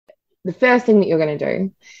The first thing that you're going to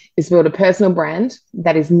do is build a personal brand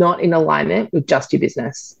that is not in alignment with just your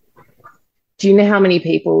business. Do you know how many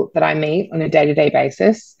people that I meet on a day-to-day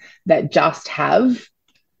basis that just have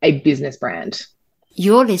a business brand?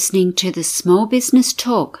 You're listening to the Small Business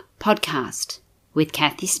Talk podcast with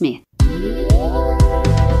Kathy Smith.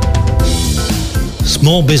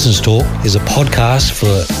 Small Business Talk is a podcast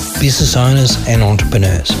for business owners and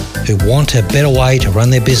entrepreneurs who want a better way to run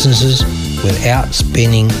their businesses without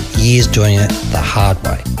spending years doing it the hard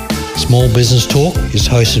way. Small Business Talk is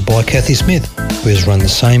hosted by Kathy Smith, who has run the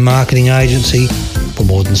same marketing agency for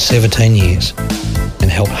more than 17 years and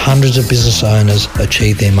helped hundreds of business owners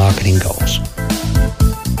achieve their marketing goals.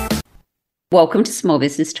 Welcome to Small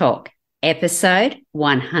Business Talk, episode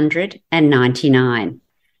 199.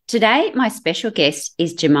 Today, my special guest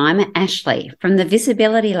is Jemima Ashley from the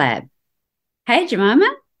Visibility Lab. Hey, Jemima.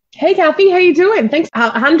 Hey, Kathy, how you doing? Thanks.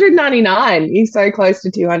 199. You're so close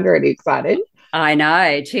to 200. Are you excited? I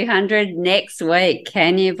know. 200 next week.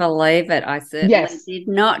 Can you believe it? I certainly did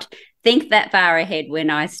not think that far ahead when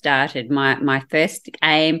I started. My first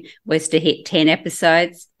aim was to hit 10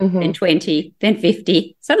 episodes, then 20, then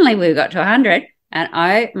 50. Suddenly we got to 100. And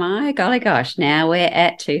oh my golly gosh, now we're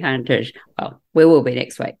at 200. Well, we will be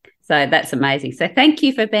next week. So that's amazing. So thank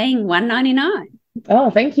you for being 199. Oh,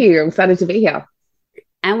 thank you. I'm excited to be here.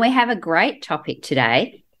 And we have a great topic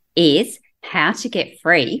today is how to get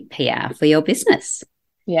free PR for your business.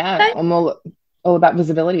 Yeah, so, I'm all about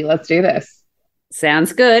visibility. Let's do this.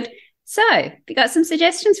 Sounds good. So have you got some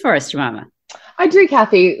suggestions for us, Jemima? I do,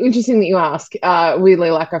 Kathy. Interesting that you ask.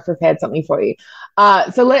 Weirdly, like I've prepared something for you.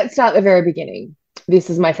 So let's start at the very beginning.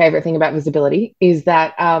 This is my favorite thing about visibility is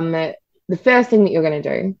that the first thing that you're going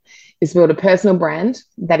to do is build a personal brand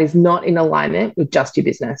that is not in alignment with just your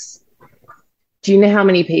business. Do you know how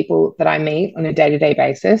many people that I meet on a day-to-day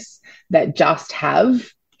basis that just have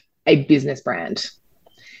a business brand?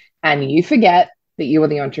 And you forget that you are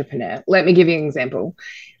the entrepreneur. Let me give you an example.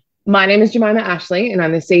 My name is Jemima Ashley, and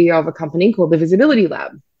I'm the CEO of a company called the Visibility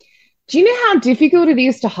Lab. Do you know how difficult it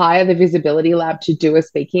is to hire the Visibility Lab to do a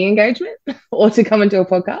speaking engagement or to come and do a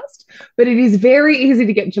podcast? But it is very easy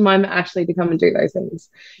to get Jemima Ashley to come and do those things.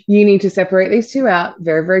 You need to separate these two out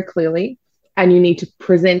very, very clearly, and you need to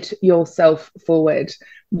present yourself forward.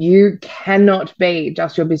 You cannot be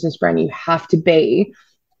just your business brand. You have to be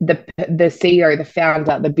the CEO, the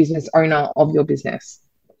founder, the business owner of your business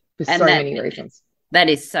for so many reasons. That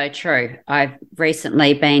is so true. I've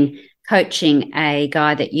recently been coaching a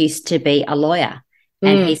guy that used to be a lawyer,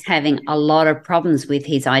 and he's having a lot of problems with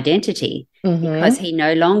his identity because he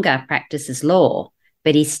no longer practices law,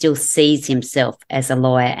 but he still sees himself as a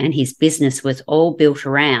lawyer, and his business was all built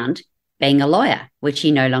around being a lawyer, which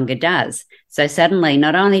he no longer does. So suddenly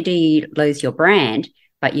not only do you lose your brand,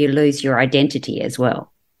 but you lose your identity as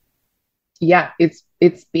well. Yeah, it's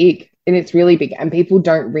big, and it's really big, and people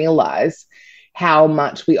don't realize how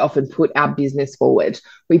much we often put our business forward.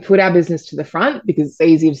 We put our business to the front because it's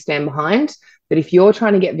easy to stand behind. But if you're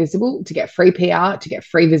trying to get visible, to get free PR, to get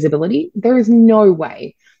free visibility, there is no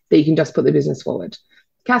way that you can just put the business forward.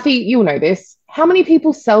 Kathy, you'll know this. How many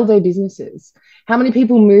people sell their businesses? How many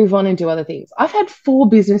people move on and do other things? I've had 4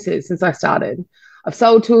 businesses since I started. I've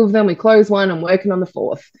sold 2 of them. We closed 1. I'm working on the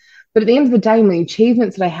 4th. But at the end of the day, my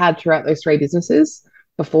achievements that I had throughout those 3 businesses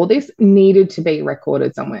before this needed to be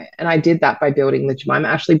recorded somewhere. And I did that by building the Jemima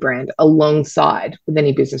Ashley brand alongside with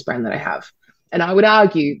any business brand that I have. And I would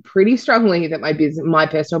argue pretty strongly that my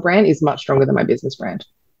personal brand is much stronger than my business brand.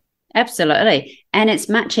 Absolutely. And it's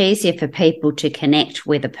much easier for people to connect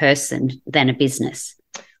with a person than a business.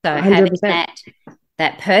 So 100%. Having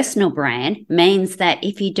that personal brand means that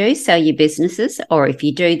if you do sell your businesses, or if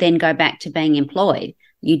you do then go back to being employed,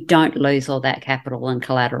 you don't lose all that capital and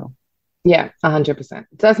collateral. Yeah, 100%. So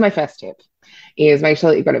that's my first tip, is make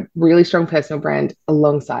sure that you've got a really strong personal brand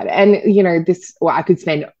alongside it. And, you know,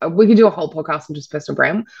 we could do a whole podcast on just personal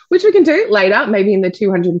brand, which we can do later, maybe in the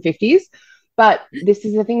 250s. But this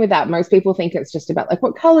is the thing with that. Most people think it's just about like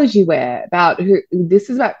what colors you wear,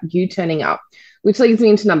 this is about you turning up, which leads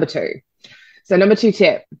me into number 2. So number 2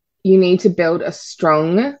 tip, you need to build a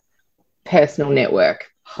strong personal network.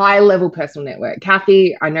 High-level personal network.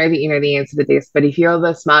 Kathy, I know that you know the answer to this, but if you're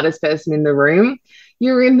the smartest person in the room,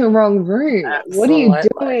 you're in the wrong room. Absolutely. What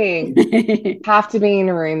are you doing? You have to be in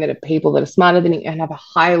a room that are people that are smarter than you and have a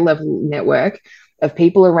high-level network of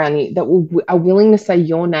people around you that are willing to say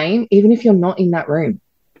your name, even if you're not in that room.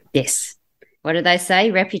 Yes. What do they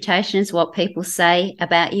say? Reputation is what people say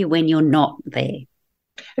about you when you're not there.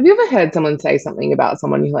 Have you ever heard someone say something about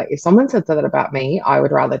someone you're like, if someone said that about me, I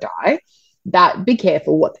would rather die? That be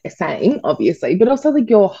careful what they're saying, obviously, but also like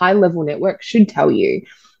your high level network should tell you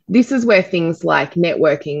this is where things like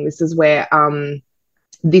networking, this is where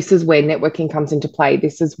networking comes into play.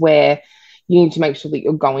 This is where you need to make sure that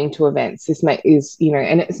you're going to events. Is,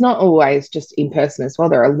 and it's not always just in person as well.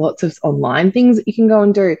 There are lots of online things that you can go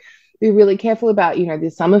and do. Be really careful about, the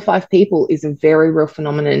sum of five people is a very real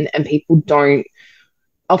phenomenon, and people don't,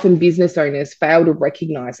 often business owners fail to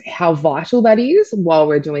recognize how vital that is while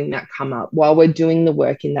we're doing that come up, while we're doing the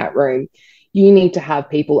work in that room. You need to have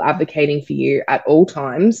people advocating for you at all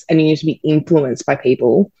times, and you need to be influenced by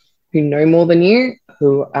people who know more than you,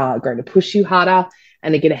 who are going to push you harder,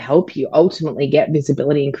 and are going to help you ultimately get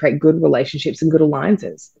visibility and create good relationships and good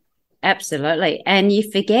alliances. Absolutely. And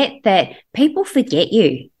you forget that people forget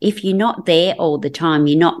you. If you're not there all the time,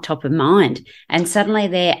 you're not top of mind. And suddenly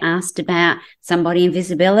they're asked about somebody in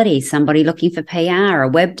visibility, somebody looking for PR, a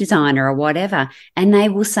web designer or whatever, and they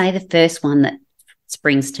will say the first one that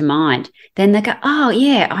springs to mind. Then they go, oh,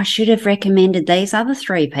 yeah, I should have recommended these other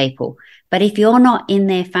three people. But if you're not in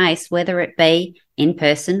their face, whether it be in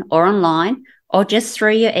person or online or just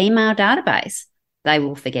through your email database, they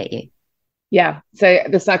will forget you. Yeah. So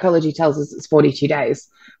the psychology tells us it's 42 days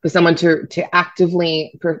for someone to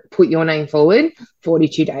actively put your name forward.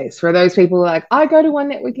 42 days. For those people who are like, I go to one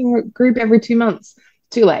networking group every 2 months.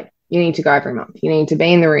 Too late. You need to go every month. You need to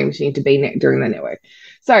be in the rooms. You need to be during the network.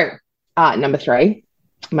 So number 3,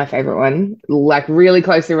 my favorite one, like really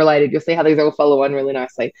closely related. You'll see how these all follow on really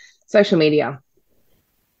nicely. Social media.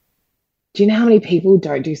 Do you know how many people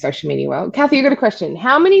don't do social media well? Kathy, you got a question.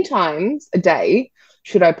 How many times a day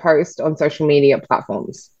should I post on social media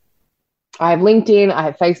platforms? I have LinkedIn, I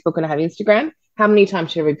have Facebook, and I have Instagram. How many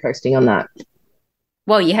times should I be posting on that?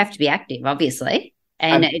 Well, you have to be active, obviously.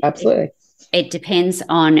 And absolutely. It depends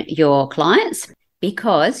on your clients,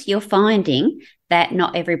 because you're finding that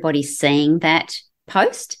not everybody's seeing that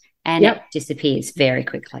post, and it disappears very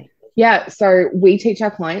quickly. Yeah, so we teach our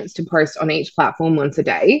clients to post on each platform once a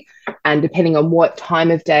day. And depending on what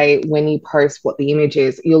time of day, when you post, what the image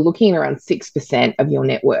is, you're looking at around 6% of your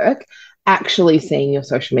network actually seeing your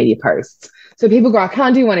social media posts. So people go, I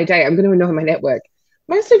can't do one a day. I'm going to annoy my network.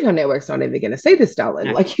 Most of your network's not ever going to see this, darling.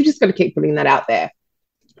 No. Like, you just got to keep putting that out there.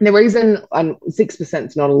 And the reason 6%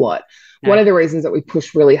 is not a lot. No. One of the reasons that we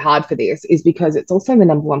push really hard for this is because it's also the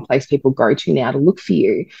number one place people go to now to look for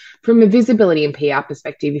you. From a visibility and PR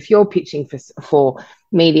perspective, if you're pitching for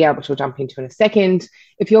media, which we'll jump into in a second,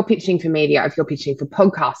 if you're pitching for media, if you're pitching for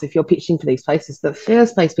podcasts, if you're pitching for these places, the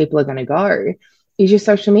first place people are going to go is your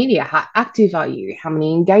social media. How active are you? How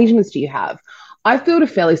many engagements do you have? I've built a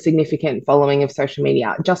fairly significant following of social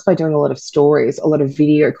media just by doing a lot of stories, a lot of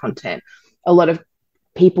video content, a lot of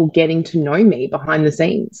people getting to know me behind the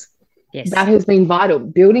scenes. Yes. That has been vital.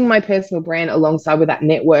 Building my personal brand alongside with that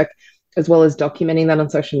network, as well as documenting that on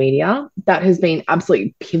social media, that has been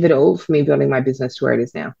absolutely pivotal for me building my business to where it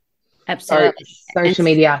is now. Absolutely. So, social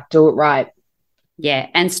media, do it right. Yeah.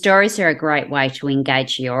 And stories are a great way to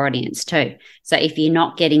engage your audience too. So if you're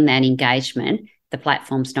not getting that engagement, the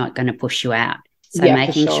platform's not going to push you out. So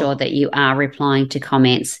making sure that you are replying to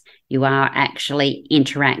comments, you are actually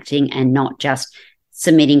interacting and not just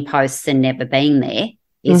submitting posts and never being there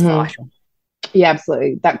is vital. Yeah,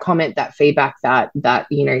 absolutely. That comment, that feedback, that,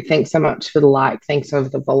 thanks so much for the like, thanks for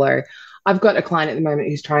the follow. I've got a client at the moment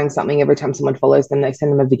who's trying something. Every time someone follows them, they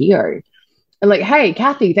send them a video. And like, hey,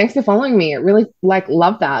 Kathy, thanks for following me. I really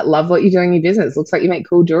love that. Love what you're doing in your business. Looks like you make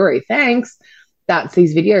cool jewelry. Thanks. That's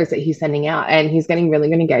these videos that he's sending out, and he's getting really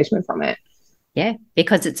good engagement from it. Yeah,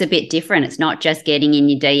 because it's a bit different. It's not just getting in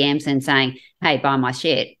your DMs and saying, hey, buy my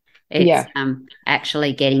shit. It's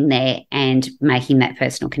actually getting there and making that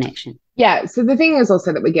personal connection. Yeah. So the thing is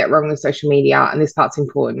also that we get wrong with social media, and this part's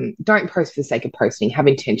important. Don't post for the sake of posting. Have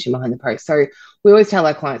intention behind the post. So we always tell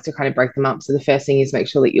our clients to kind of break them up. So the first thing is make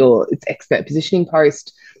sure that it's expert positioning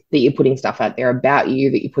post, that you're putting stuff out there about you,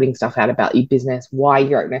 that you're putting stuff out about your business, why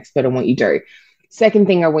you're an expert on what you do. Second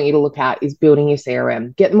thing I want you to look at is building your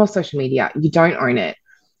CRM. Get them off social media. You don't own it.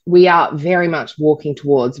 We are very much walking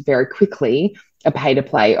towards very quickly a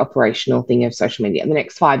pay-to-play operational thing of social media. In the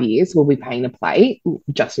next 5 years, we'll be paying to play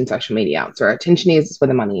just in social media. So our attention is where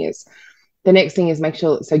the money is. The next thing is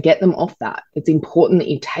get them off that. It's important that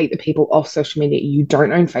you take the people off social media. You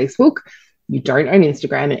don't own Facebook. You don't own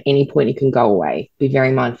Instagram. At any point, it can go away. Be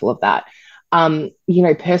very mindful of that.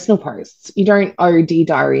 Personal posts. You don't owe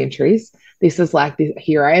diary entries. This is like,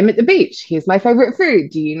 here I am at the beach. Here's my favorite food.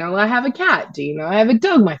 Do you know I have a cat? Do you know I have a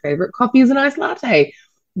dog? My favorite coffee is an iced latte.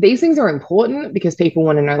 These things are important because people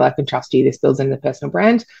want to know, like, and trust you. This builds into the personal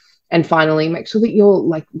brand. And finally, make sure that you're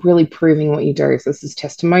like really proving what you do. So this is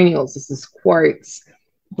testimonials. This is quotes.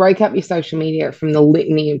 Break up your social media from the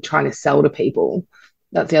litany of trying to sell to people.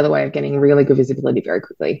 That's the other way of getting really good visibility very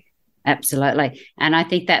quickly. Absolutely. And I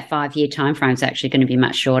think that 5-year time frame is actually going to be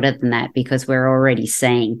much shorter than that, because we're already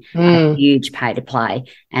seeing a huge pay to play,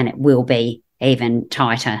 and it will be even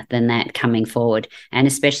tighter than that coming forward. And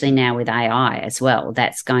especially now with AI as well,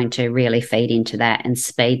 that's going to really feed into that and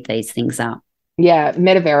speed these things up. Yeah,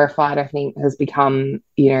 Meta Verified, I think, has become,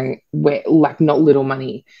 like not little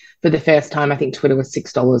money. For the first time, I think Twitter was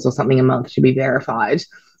 $6 or something a month to be verified.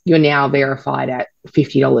 You're now verified at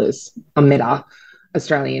 $50 on Meta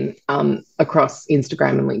Australian, across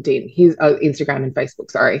Instagram and LinkedIn. Instagram and Facebook,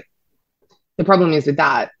 sorry. The problem is with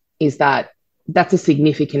that is that that's a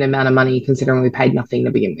significant amount of money considering we paid nothing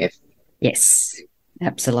to begin with. Yes,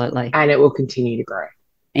 absolutely. And it will continue to grow.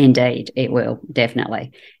 Indeed, it will,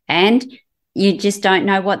 definitely. And you just don't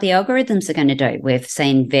know what the algorithms are going to do. We've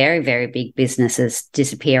seen very, very big businesses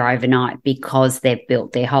disappear overnight because they've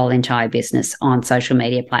built their whole entire business on social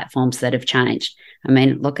media platforms that have changed. I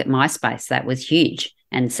mean, look at MySpace. That was huge.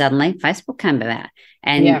 And suddenly Facebook came about.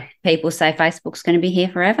 And people say Facebook's going to be here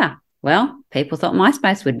forever. Well, people thought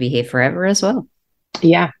MySpace would be here forever as well.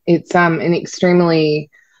 Yeah, it's an extremely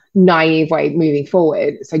naive way moving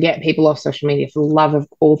forward. So get people off social media for the love of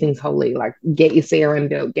all things holy. Like, get your CRM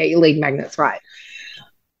built, get your lead magnets right.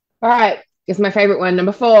 All right, it's my favorite one.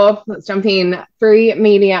 Number 4, let's jump in. Free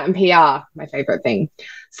media and PR, my favorite thing.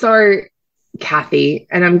 So Kathy,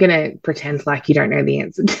 and I'm going to pretend like you don't know the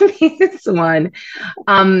answer to this one.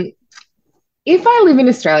 If I live in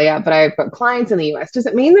Australia, but I've got clients in the US, does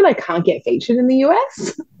it mean that I can't get featured in the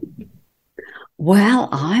US? Well,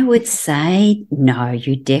 I would say no,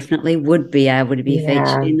 you definitely would be able to be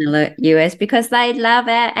featured in the US because they love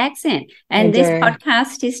our accent. And this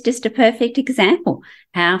podcast is just a perfect example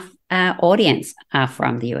how our audience are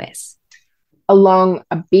from the US. Along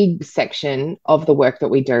a big section of the work that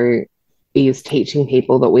we do is teaching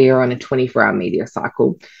people that we are on a 24-hour media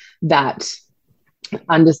cycle, that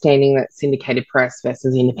understanding that syndicated press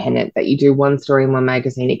versus independent, that you do one story in one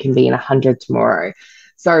magazine, it can be in 100 tomorrow.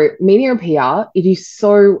 So media and PR, it is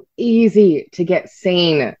so easy to get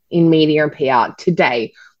seen in media and PR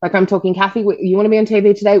today. Like I'm talking, Kathy, you want to be on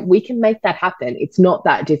TV today? We can make that happen. It's not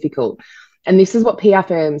that difficult. And this is what PR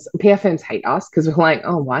firms hate us, because we're like,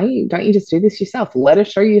 oh, why don't you just do this yourself? Let us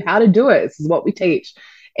show you how to do it. This is what we teach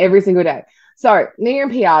every single day. So media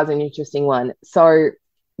and PR is an interesting one. So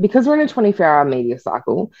because we're in a 24-hour media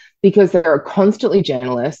cycle, because there are constantly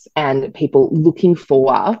journalists and people looking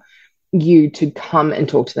for you to come and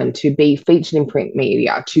talk to them, to be featured in print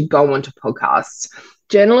media, to go onto podcasts.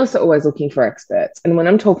 Journalists are always looking for experts. And when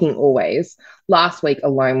I'm talking always, last week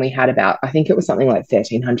alone, we had about, I think it was something like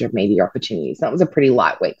 1,300 media opportunities. That was a pretty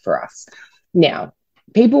light week for us. Now,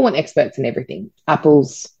 people want experts in everything.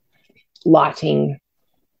 Apples, lighting,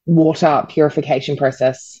 water purification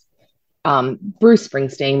process. Bruce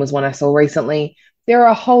Springsteen was one I saw recently. There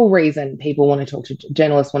are a whole reason people want to talk to,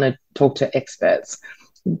 journalists want to talk to experts.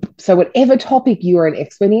 So whatever topic you are an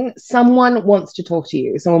expert in, someone wants to talk to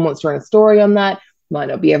you. Someone wants to run a story on that. Might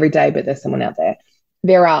not be every day, but there's someone out there.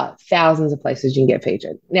 There are thousands of places you can get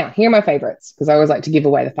featured. Now, here are my favorites, because I always like to give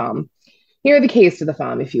away the farm. Here are the keys to the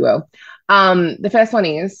farm, if you will. The first one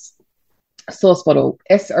is Source Bottle,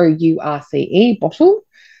 SOURCE bottle.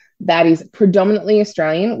 That is predominantly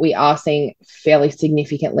Australian. We are seeing fairly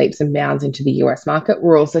significant leaps and bounds into the US market.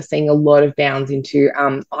 We're also seeing a lot of bounds into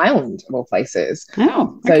Ireland, of all places.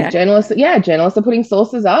 Oh, okay. So journalists are putting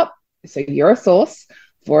sources up. So you're a source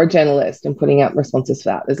for a journalist and putting up responses for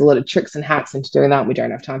that. There's a lot of tricks and hacks into doing that. We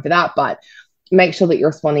don't have time for that, but make sure that you're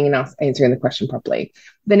responding and answering the question properly.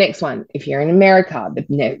 The next one, if you're in America,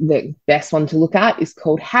 the best one to look at is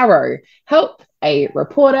called HARO, Help a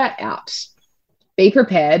Reporter Out. Be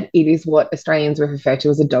prepared. It is what Australians refer to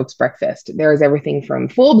as a dog's breakfast. There is everything from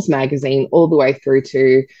Forbes magazine all the way through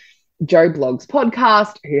to Joe Blogg's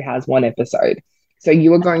podcast, who has one episode. So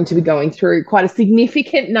you are going to be going through quite a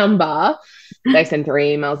significant number. They send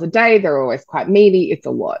 3 emails a day. They're always quite meaty. It's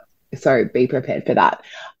a lot. So be prepared for that.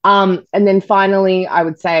 And then finally, I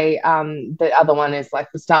would say the other one is like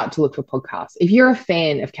start to look for podcasts. If you're a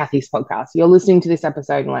fan of Kathy's podcast, you're listening to this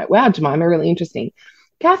episode and like, wow, Jemima, really interesting.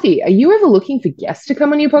 Kathy, are you ever looking for guests to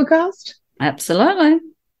come on your podcast? Absolutely.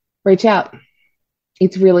 Reach out.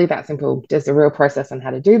 It's really that simple. There's a real process on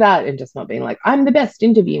how to do that, and just not being like, I'm the best,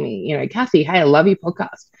 interview me. Kathy, hey, I love your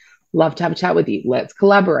podcast. Love to have a chat with you. Let's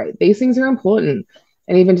collaborate. These things are important.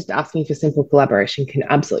 And even just asking for simple collaboration can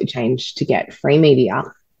absolutely change to get free media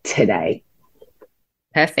today.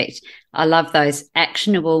 Perfect. I love those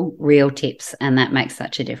actionable, real tips, and that makes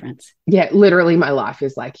such a difference. Yeah, literally my life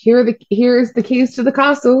is like, here's the keys to the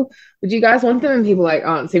castle. Would you guys want them? And people are like,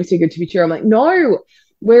 oh, it seems too good to be true. I'm like, no,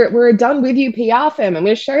 we're a done with you PR firm. I'm going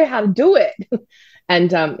to show you how to do it.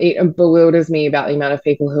 And it bewilders me about the amount of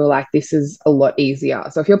people who are like, this is a lot easier.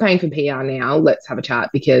 So if you're paying for PR now, let's have a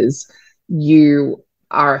chat, because you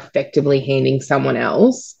are effectively handing someone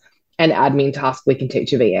else an admin task we can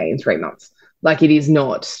teach a VA in 3 months. Like, it is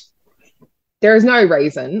not, there is no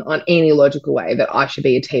reason on any logical way that I should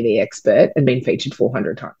be a TV expert and been featured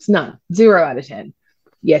 400 times. None. 0 out of 10.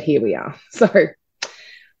 Yet here we are. So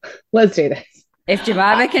let's do this. If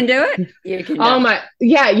Jemima can do it, you can do it.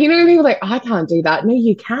 Yeah, you know, people are like, I can't do that. No,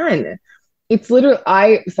 you can. It's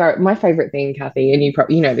literally, my favorite thing, Kathy, and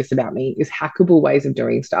you know this about me, is hackable ways of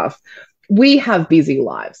doing stuff. We have busy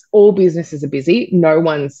lives. All businesses are busy. No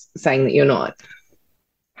one's saying that you're not.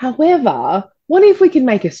 However, what if we can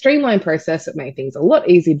make a streamlined process that makes things a lot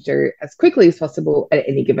easier to do as quickly as possible at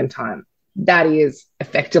any given time? That is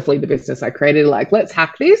effectively the business I created. Like, let's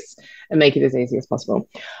hack this and make it as easy as possible.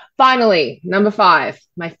 Finally, number 5,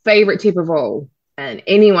 my favorite tip of all, and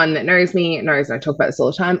anyone that knows me knows I talk about this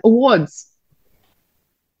all the time, awards.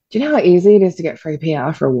 Do you know how easy it is to get free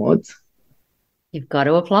PR for awards? You've got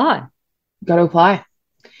to apply. Got to apply.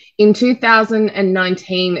 In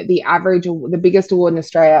 2019, the biggest award in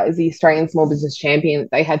Australia is the Australian Small Business Champion.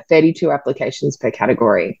 They had 32 applications per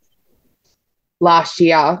category. Last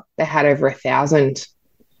year, they had over 1,000.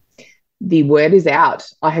 The word is out.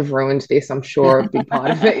 I have ruined this. I'm sure a big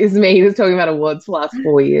part of it is me just talking about awards for the last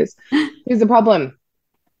 4 years. Here's the problem.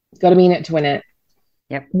 Got to be in it to win it.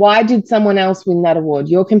 Yep. Why did someone else win that award?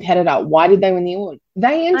 Your competitor. Why did they win the award?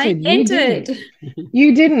 They entered.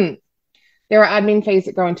 You didn't. There are admin fees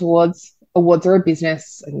that go into awards. Awards are a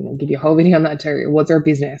business. I'll give you a whole video on that too. Awards are a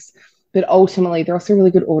business. But ultimately, they're also a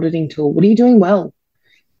really good auditing tool. What are you doing well?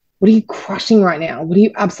 What are you crushing right now? What are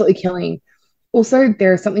you absolutely killing? Also,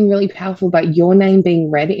 there is something really powerful about your name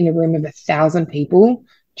being read in a room of 1,000 people.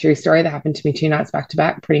 True story, that happened to me 2 nights back to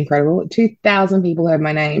back. Pretty incredible. 2,000 people heard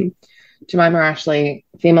my name. Jemima Ashley,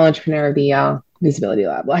 Female Entrepreneur of the Year, Visibility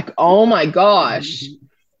Lab. Like, oh my gosh.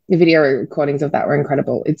 The video recordings of that were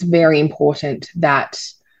incredible. It's very important that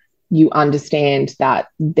you understand that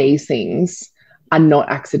these things are not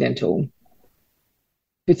accidental,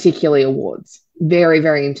 particularly awards. Very,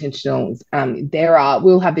 very intentional.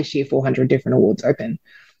 We'll have this year 400 different awards open.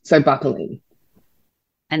 So buckle in.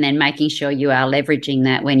 And then making sure you are leveraging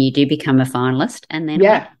that when you do become a finalist. And then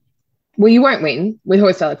well, you won't win. We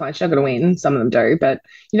always tell our clients, you're not going to win. Some of them do, but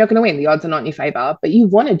you're not going to win. The odds are not in your favor, but you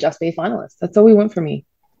want to just be a finalist. That's all we want from you.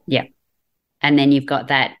 Yeah. And then you've got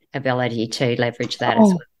that ability to leverage that as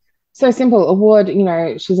well. So simple. Award, you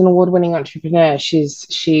know, she's an award-winning entrepreneur. She's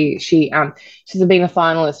been a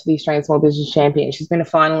finalist for the Australian Small Business Champion. She's been a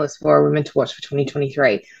finalist for Women to Watch for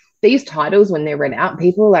 2023. These titles, when they're read out,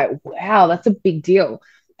 people are like, wow, that's a big deal.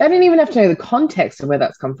 They don't even have to know the context of where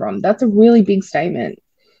that's come from. That's a really big statement.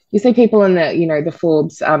 You see people in the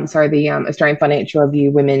Forbes, the Australian Financial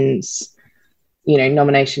Review women's,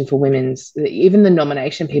 nomination for women's, even the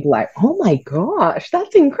nomination, people are like, oh my gosh,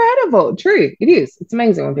 that's incredible. True, it is. It's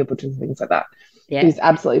amazing when people do things like that. Yeah. It is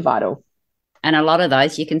absolutely vital. And a lot of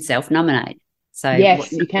those you can self-nominate. So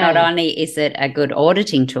yes, you can. Not only is it a good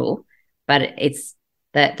auditing tool, but it's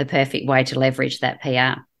the perfect way to leverage that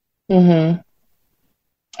PR. Mm-hmm.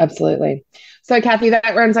 Absolutely. So, Kathy,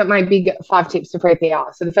 that rounds up my big 5 tips for free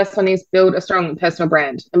PR. So the first one is build a strong personal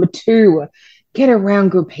brand. Number 2, get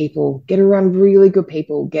around good people. Get around really good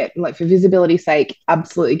people. Get, for visibility's sake,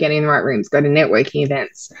 absolutely get in the right rooms. Go to networking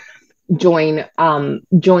events. Join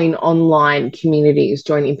online communities.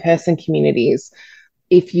 Join in-person communities.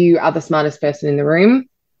 If you are the smartest person in the room,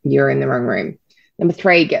 you're in the wrong room. Number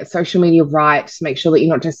 3, get social media right. Make sure that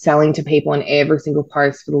you're not just selling to people on every single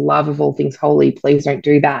post. For the love of all things holy, please don't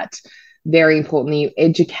do that. Very important that you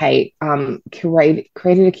educate, create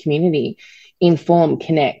a community, inform,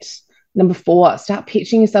 connect. Number 4, start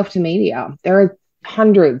pitching yourself to media. There are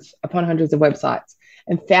hundreds upon hundreds of websites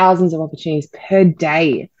and thousands of opportunities per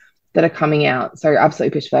day that are coming out. So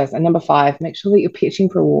absolutely pitch first. And number 5, make sure that you're pitching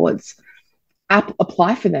for awards.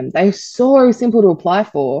 Apply for them. They're so simple to apply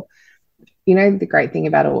for. The great thing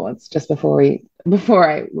about awards, just before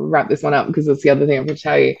I wrap this one up, because that's the other thing I'm going to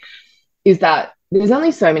tell you, is that there's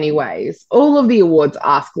only so many ways. All of the awards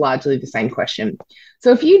ask largely the same question.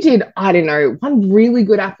 So if you did, I don't know, one really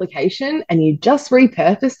good application and you just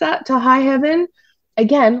repurpose that to high heaven,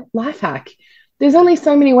 again, life hack. There's only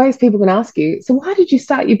so many ways people can ask you. So why did you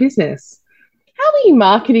start your business? How are you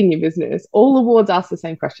marketing your business? All awards ask the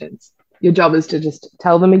same questions. Your job is to just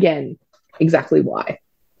tell them again exactly why.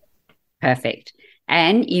 Perfect.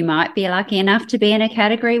 And you might be lucky enough to be in a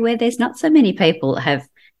category where there's not so many people have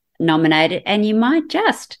nominated, and you might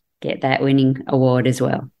just get that winning award as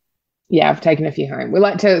well. Yeah, I've taken a few home. We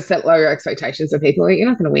like to set low expectations of people. You're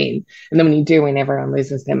not going to win. And then when you do win, everyone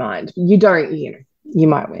loses their mind. You don't, you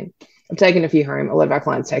might win. I've taken a few home. A lot of our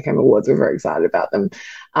clients take home awards. We're very excited about them.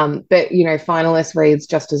 But, finalist reads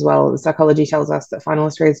just as well. The psychology tells us that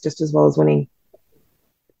finalist reads just as well as winning.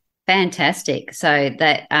 Fantastic. So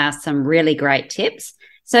that are some really great tips.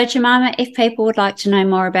 So Jemima, if people would like to know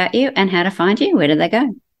more about you and how to find you, where do they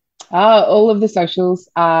go? All of the socials.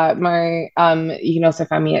 You can also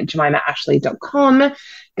find me at jemimaashley.com.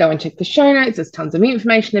 Go and check the show notes. There's tons of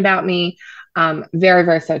information about me. Very,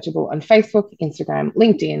 very searchable on Facebook, Instagram,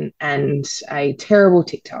 LinkedIn, and a terrible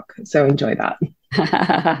TikTok. So enjoy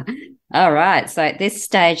that. All right. So at this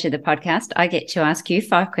stage of the podcast, I get to ask you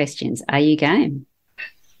 5 questions. Are you game?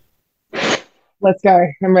 Let's go.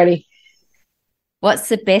 I'm ready. What's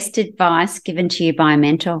the best advice given to you by a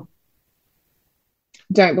mentor?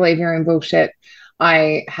 Don't believe your own bullshit.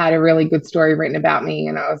 I had a really good story written about me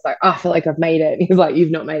and I was like, I feel like I've made it. He's like,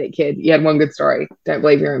 you've not made it, kid. You had one good story. Don't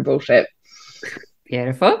believe your own bullshit.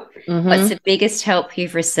 Beautiful. Mm-hmm. What's the biggest help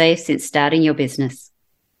you've received since starting your business?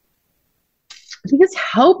 The biggest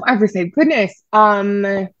help I've received? Goodness.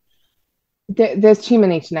 There's too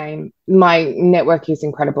many to name. My network is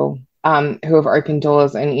incredible. Who have opened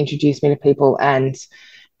doors and introduced me to people and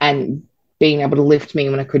being able to lift me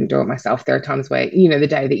when I couldn't do it myself. There are times where, the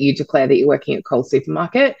day that you declare that you're working at Coles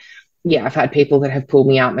Supermarket, I've had people that have pulled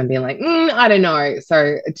me up and been like, I don't know.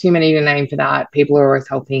 So too many to name for that. People are always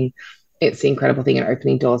helping. It's the incredible thing in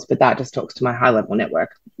opening doors, but that just talks to my high level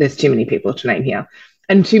network. There's too many people to name here.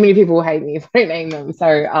 And too many people will hate me if I don't name them.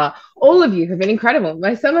 So all of you have been incredible.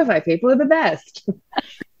 Some of my people are the best.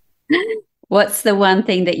 What's the one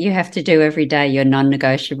thing that you have to do every day, you're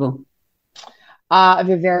non-negotiable? I have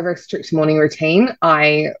a very, very strict morning routine.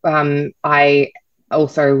 I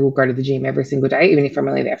also will go to the gym every single day, even if I'm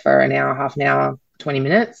only there for an hour, half an hour, 20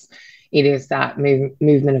 minutes. It is that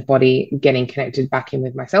movement of body, getting connected back in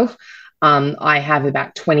with myself. I have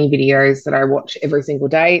about 20 videos that I watch every single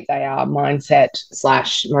day. They are mindset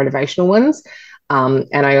 / motivational ones.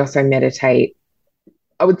 And I also meditate,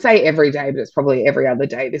 I would say every day, but it's probably every other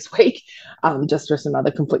day this week, just for some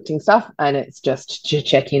other conflicting stuff. And it's just to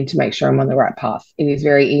check in to make sure I'm on the right path. It is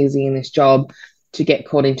very easy in this job to get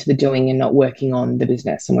caught into the doing and not working on the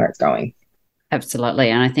business and where it's going.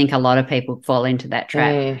 Absolutely. And I think a lot of people fall into that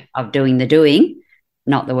trap of doing the doing,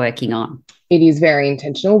 not the working on. It is very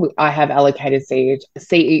intentional. I have allocated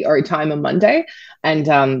CEO time on Monday,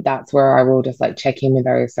 and that's where I will just check in with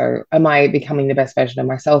those. So am I becoming the best version of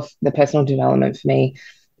myself? The personal development for me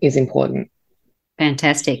is important.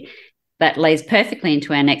 Fantastic. That leads perfectly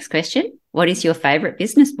into our next question. What is your favorite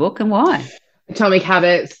business book and why? Atomic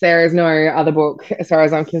Habits. There is no other book as far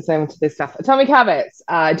as I'm concerned to this stuff. Atomic Habits,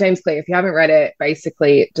 James Clear. If you haven't read it,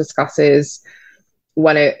 basically it discusses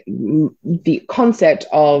the concept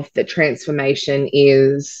of the transformation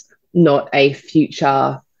is not a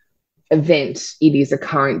future event. It is a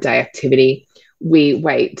current day activity. We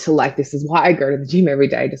wait till this is why I go to the gym every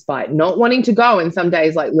day, despite not wanting to go. And some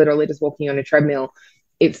days, literally just walking on a treadmill,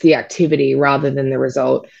 it's the activity rather than the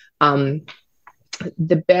result.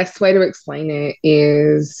 The best way to explain it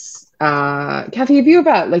is, Kathy, have you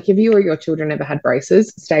or your children ever had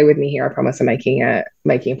braces? Stay with me here. I promise I'm making a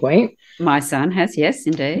point. My son has, yes,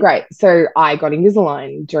 indeed. Great. So I got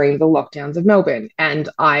Invisalign during the lockdowns of Melbourne, and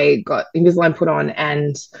I got Invisalign put on,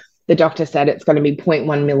 and the doctor said it's going to be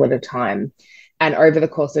 0.1 mil at a time. And over the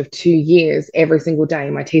course of 2 years, every single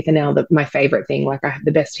day, my teeth are now my favorite thing. I have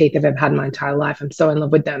the best teeth I've ever had in my entire life. I'm so in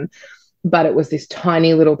love with them. But it was this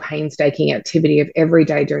tiny little painstaking activity of every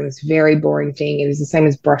day doing this very boring thing. It is the same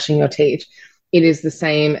as brushing your teeth. It is the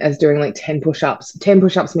same as doing 10 push-ups. 10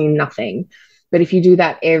 push-ups mean nothing. But if you do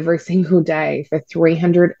that every single day for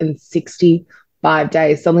 365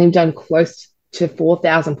 days, suddenly you've done close to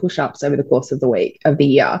 4,000 push-ups over the course of the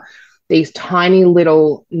year. These tiny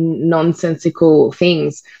little nonsensical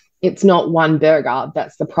things. It's not one burger.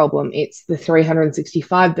 That's the problem. It's the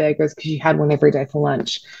 365 burgers because you had one every day for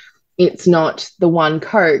lunch. It's not the one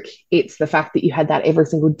Coke. It's the fact that you had that every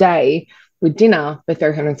single day with dinner for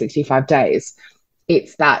 365 days.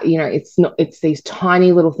 It's that, it's these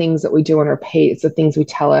tiny little things that we do on repeat. It's the things we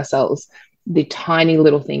tell ourselves, the tiny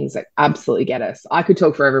little things that absolutely get us. I could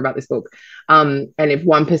talk forever about this book. And if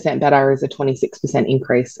 1% better is a 26%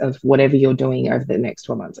 increase of whatever you're doing over the next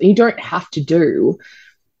 12 months, and you don't have to do,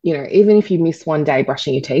 even if you miss one day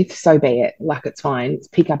brushing your teeth, so be it. It's fine. Let's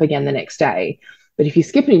pick up again the next day. But if you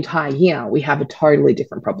skip an entire year, we have a totally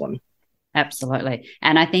different problem. Absolutely.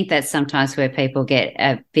 And I think that's sometimes where people get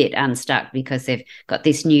a bit unstuck because they've got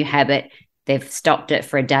this new habit. They've stopped it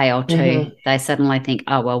for a day or two. Mm-hmm. They suddenly think,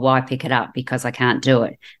 oh, well, why pick it up because I can't do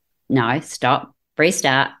it? No, stop,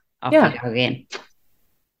 restart, off you go again.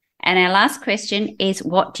 And our last question is,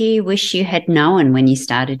 what do you wish you had known when you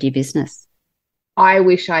started your business? I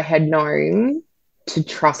wish I had known to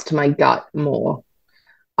trust my gut more.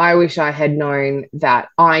 I wish I had known that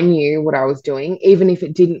I knew what I was doing, even if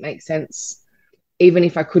it didn't make sense, even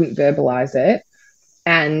if I couldn't verbalize it.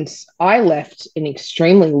 And I left an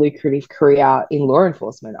extremely lucrative career in law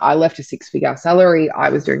enforcement. I left a 6-figure salary. I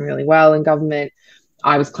was doing really well in government.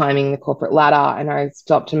 I was climbing the corporate ladder, and I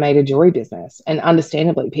stopped and made a jewelry business. And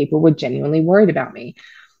understandably, people were genuinely worried about me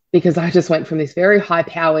because I just went from this very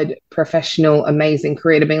high-powered, professional, amazing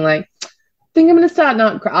career to being like, I think I'm going to start an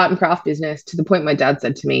art and craft business, to the point my dad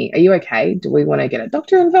said to me, are you okay? Do we want to get a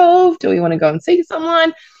doctor involved? Do we want to go and see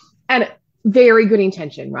someone? And very good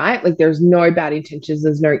intention, right? Like, there's no bad intentions.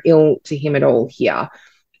 There's no ill to him at all here.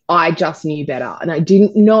 I just knew better, and I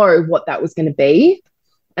didn't know what that was going to be.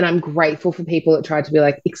 And I'm grateful for people that tried to be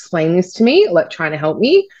like, explain this to me, like trying to help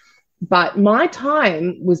me. But my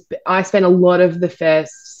time was, I spent a lot of the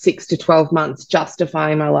first 6 to 12 months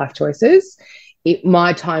justifying my life choices.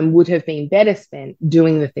 My time would have been better spent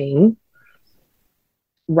doing the thing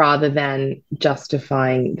rather than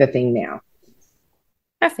justifying the thing now.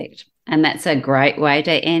 Perfect. And that's a great way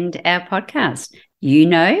to end our podcast. You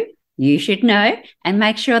know, you should know, and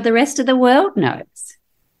make sure the rest of the world knows.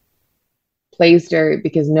 Please do,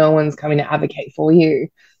 because no one's coming to advocate for you.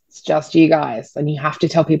 It's just you guys. And you have to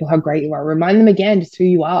tell people how great you are. Remind them again just who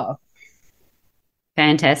you are.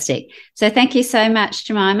 Fantastic. So thank you so much,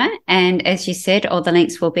 Jemima. And as you said, all the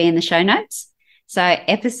links will be in the show notes. So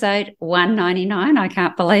episode 199, I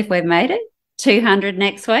can't believe we've made it. 200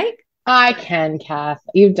 next week. I can, Kath.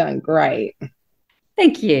 You've done great.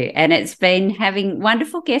 Thank you. And it's been having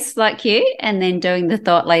wonderful guests like you and then doing the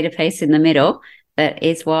thought leader piece in the middle. That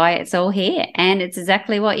is why it's all here. And it's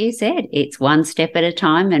exactly what you said. It's one step at a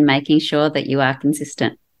time and making sure that you are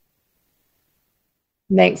consistent.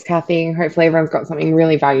 Thanks, Kathy. Hopefully everyone's got something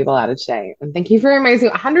really valuable out of today. And thank you for amazing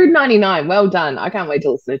 199. Well done. I can't wait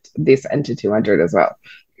to listen to this and to 200 as well.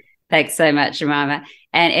 Thanks so much, Jemima.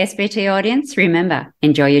 And SBT audience, remember,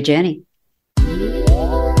 enjoy your journey.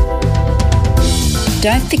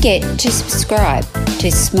 Don't forget to subscribe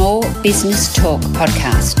to Small Business Talk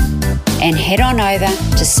podcast and head on over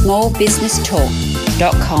to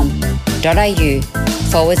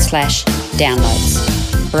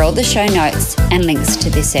smallbusinestalk.com.au/downloads for all the show notes and links to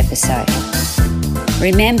this episode.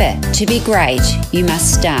 Remember, to be great, you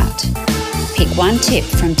must start. Pick one tip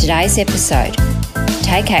from today's episode,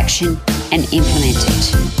 take action and implement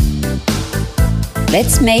it.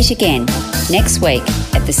 Let's meet again next week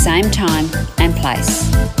at the same time and place.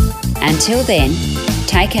 Until then,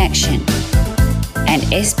 take action. And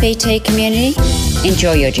SBT community,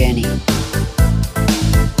 enjoy your journey.